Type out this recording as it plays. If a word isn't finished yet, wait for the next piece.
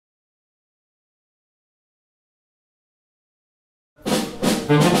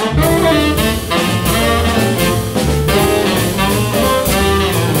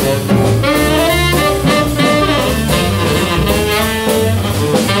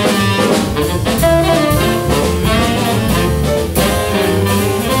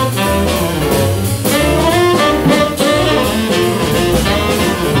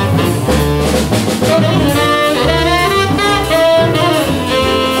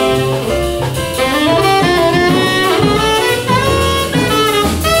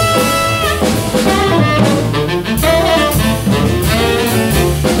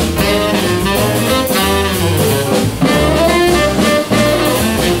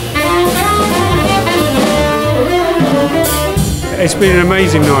It's been an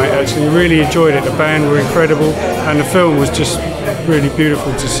amazing night actually, really enjoyed it. The band were incredible and the film was just really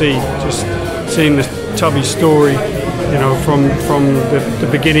beautiful to see, just seeing the Tubby story, you know, from the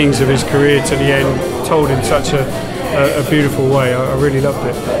beginnings of his career to the end, told in such a beautiful way. I really loved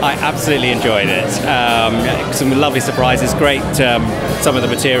it. I absolutely enjoyed it. Some lovely surprises, great, some of the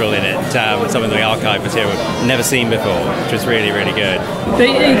material in it, some of the archive material never seen before, which was really, really good.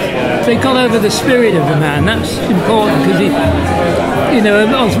 They got over the spirit of the man. That's important because he, you know,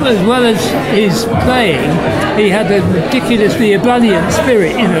 as well as his playing, he had a ridiculously ebullient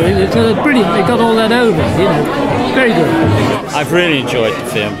spirit. You know, it's brilliant. They got all that over. You know, very good. I've really enjoyed the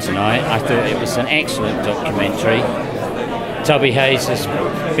film tonight. I thought it was an excellent documentary. Tubby Hayes has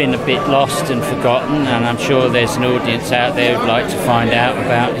been a bit lost and forgotten, and I'm sure there's an audience out there who'd like to find out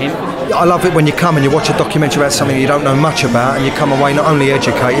about him. I love it when you come and you watch a documentary about something you don't know much about, and you come away not only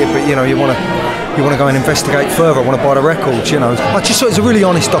educated, but you know you want to go and investigate further. Want to buy the records, you know. I just thought it was a really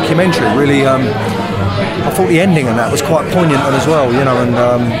honest documentary. Really, I thought the ending on that was quite poignant as well, you know,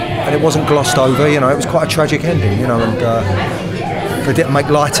 and it wasn't glossed over. You know, it was quite a tragic ending, you know, and. They didn't make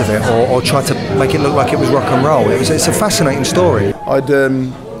light of it or try to make it look like it was rock and roll. It's a fascinating story. I'd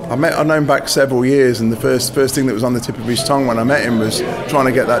known him back several years, and the first thing that was on the tip of his tongue when I met him was trying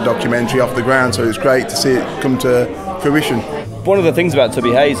to get that documentary off the ground. So it was great to see it come to fruition. One of the things about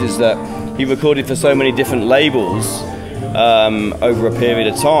Tubby Hayes is that he recorded for so many different labels over a period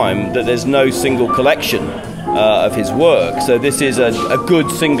of time that there's no single collection of his work. So this is a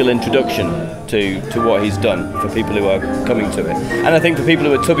good single introduction to what he's done for people who are coming to it. And I think for people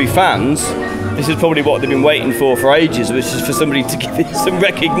who are Tubby fans, this is probably what they've been waiting for ages, which is for somebody to give it some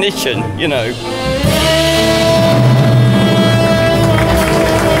recognition, you know.